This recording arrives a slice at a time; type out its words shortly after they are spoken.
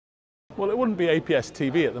Well, it wouldn't be APS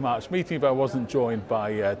TV at the March meeting if I wasn't joined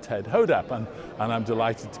by Ted Hodapp, and I'm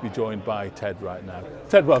delighted to be joined by Ted right now.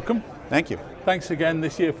 Ted, welcome. Thank you. Thanks again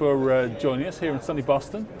this year for joining us here in sunny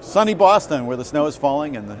Boston. Sunny Boston, where the snow is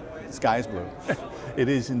falling and the sky is blue. It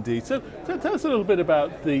is indeed. So tell us a little bit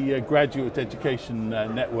about the Graduate Education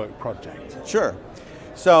Network project. Sure.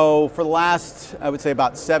 So for the last, I would say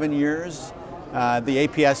about 7 years, the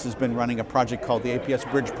APS has been running a project called the APS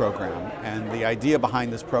Bridge Program, and the idea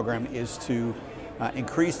behind this program is to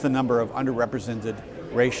increase the number of underrepresented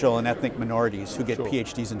racial and ethnic minorities who get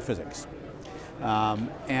PhDs in physics.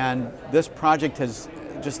 And this project has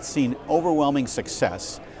just seen overwhelming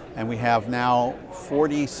success, and we have now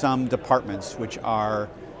 40-some departments which are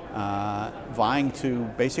vying to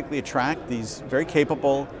basically attract these very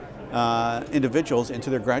capable individuals into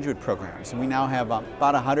their graduate programs. And we now have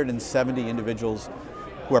about 170 individuals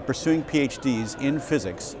who are pursuing PhDs in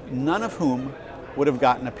physics, none of whom would have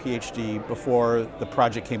gotten a PhD before the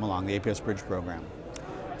project came along, the APS Bridge program.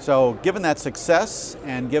 So given that success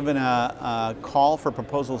and given a call for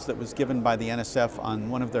proposals that was given by the NSF on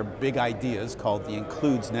one of their big ideas called the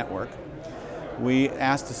Includes Network, we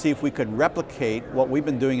asked to see if we could replicate what we've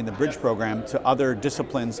been doing in the Bridge program to other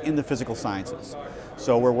disciplines in the physical sciences.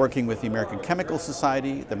 So we're working with the American Chemical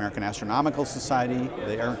Society, the American Astronomical Society,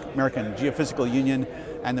 the American Geophysical Union,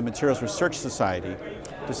 and the Materials Research Society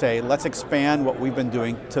to say, let's expand what we've been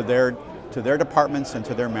doing to their departments and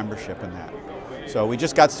to their membership in that. So we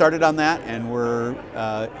just got started on that, and we're,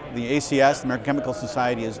 the ACS, the American Chemical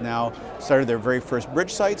Society, has now started their very first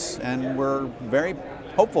bridge sites, and we're very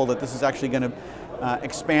hopeful that this is actually going to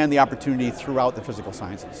expand the opportunity throughout the physical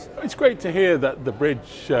sciences. It's great to hear that the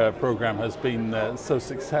Bridge program has been so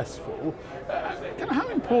successful. How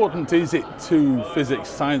important is it to physics,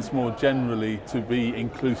 science more generally, to be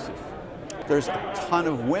inclusive? There's a ton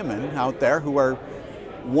of women out there who are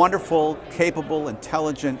wonderful, capable,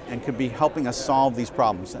 intelligent, and could be helping us solve these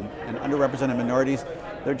problems. And underrepresented minorities,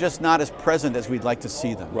 they're just not as present as we'd like to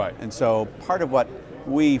see them. Right. And so part of what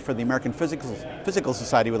we, for the American Physical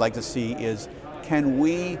Society, would like to see is, can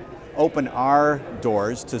we open our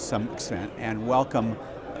doors to some extent and welcome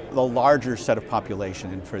the larger set of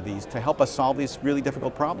population in for these, to help us solve these really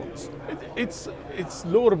difficult problems? It's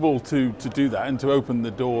laudable to do that and to open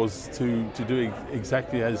the doors to do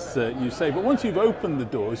exactly as you say. But once you've opened the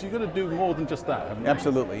doors, you've got to do more than just that, haven't you?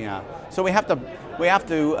 Absolutely, yeah. So we have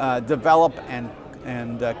to develop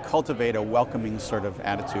and cultivate a welcoming sort of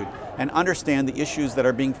attitude and understand the issues that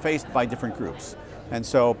are being faced by different groups. And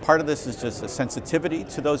so part of this is just a sensitivity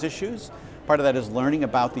to those issues. Part of that is learning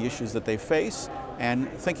about the issues that they face and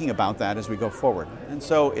thinking about that as we go forward. And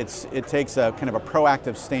so it takes a kind of a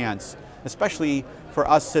proactive stance, especially for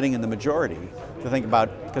us sitting in the majority, to think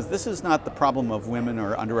about, because this is not the problem of women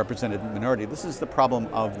or underrepresented minority, this is the problem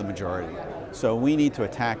of the majority. So we need to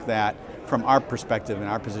attack that from our perspective and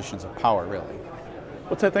our positions of power, really.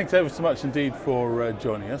 Well, Ted, thanks ever so much indeed for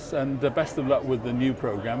joining us, and best of luck with the new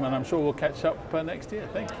program, and I'm sure we'll catch up next year.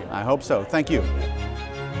 Thank you. I hope so. Thank you.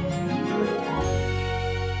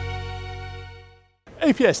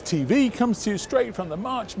 APS TV comes to you straight from the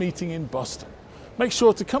March meeting in Boston. Make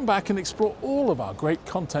sure to come back and explore all of our great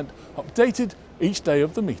content updated each day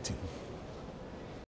of the meeting.